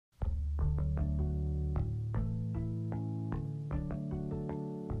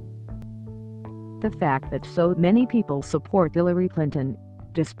The fact that so many people support Hillary Clinton,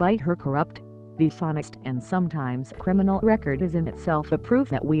 despite her corrupt, dishonest and sometimes criminal record, is in itself a proof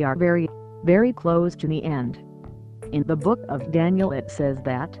that we are very, very close to the end. In the book of Daniel it says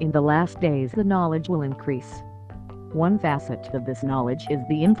that in the last days the knowledge will increase. One facet of this knowledge is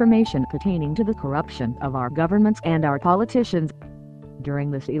the information pertaining to the corruption of our governments and our politicians. During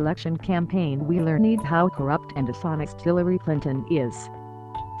this election campaign we learned how corrupt and dishonest Hillary Clinton is.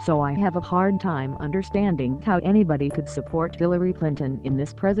 So I have a hard time understanding how anybody could support Hillary Clinton in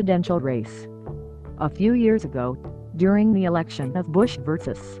this presidential race. A few years ago, during the election of Bush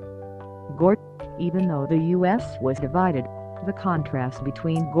versus Gore, even though the U.S. was divided, the contrast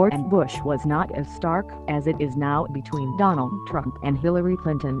between Gore and Bush was not as stark as it is now between Donald Trump and Hillary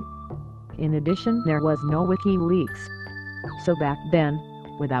Clinton. In addition, there was no WikiLeaks. So back then,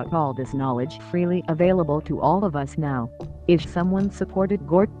 without all this knowledge freely available to all of us now, if someone supported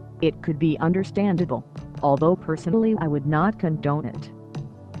Gore, it could be understandable, although personally I would not condone it.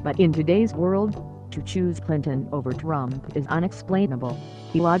 But in today's world, to choose Clinton over Trump is unexplainable,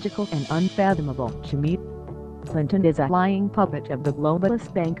 illogical and unfathomable to me. Clinton is a lying puppet of the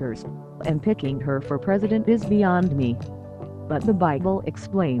globalist bankers, and picking her for president is beyond me. But the Bible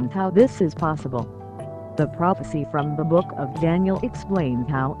explains how this is possible. The prophecy from the book of Daniel explains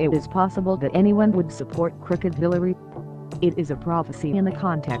how it is possible that anyone would support crooked Hillary. It is a prophecy in the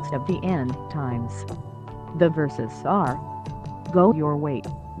context of the end times. The verses are, "Go your way,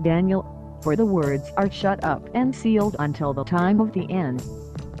 Daniel, for the words are shut up and sealed until the time of the end.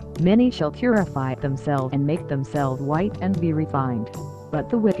 Many shall purify themselves and make themselves white and be refined, but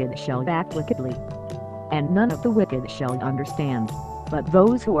the wicked shall act wickedly. And none of the wicked shall understand, but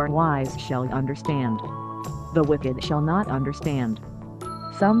those who are wise shall understand. The wicked shall not understand."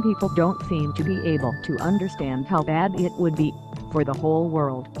 Some people don't seem to be able to understand how bad it would be for the whole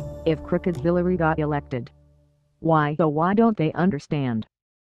world if crooked Hillary got elected. Why don't they understand?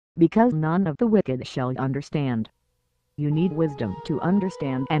 Because none of the wicked shall understand. You need wisdom to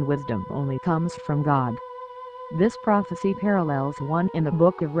understand, and wisdom only comes from God. This prophecy parallels one in the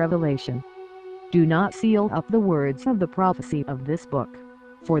book of Revelation. Do not seal up the words of the prophecy of this book,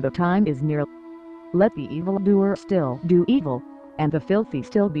 for the time is near. Let the evildoer still do evil, and the filthy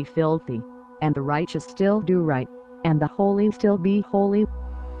still be filthy, and the righteous still do right, and the holy still be holy.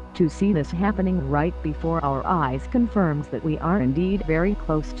 To see this happening right before our eyes confirms that we are indeed very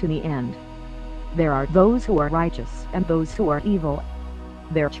close to the end. There are those who are righteous and those who are evil.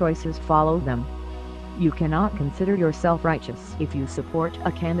 Their choices follow them. You cannot consider yourself righteous if you support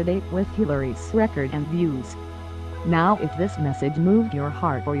a candidate with Hillary's record and views. Now if this message moved your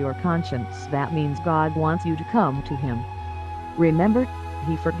heart or your conscience, that means God wants you to come to Him. Remember,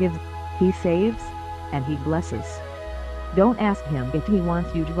 He forgives, He saves, and He blesses. Don't ask Him if He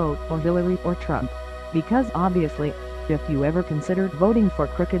wants you to vote for Hillary or Trump, because obviously, if you ever considered voting for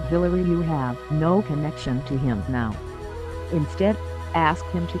crooked Hillary you have no connection to Him now. Instead, ask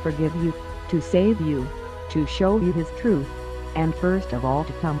Him to forgive you, to save you, to show you His truth, and first of all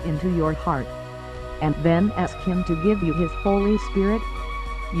to come into your heart. And then ask Him to give you His Holy Spirit.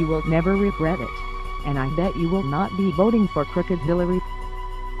 You will never regret it, and I bet you will not be voting for crooked Hillary.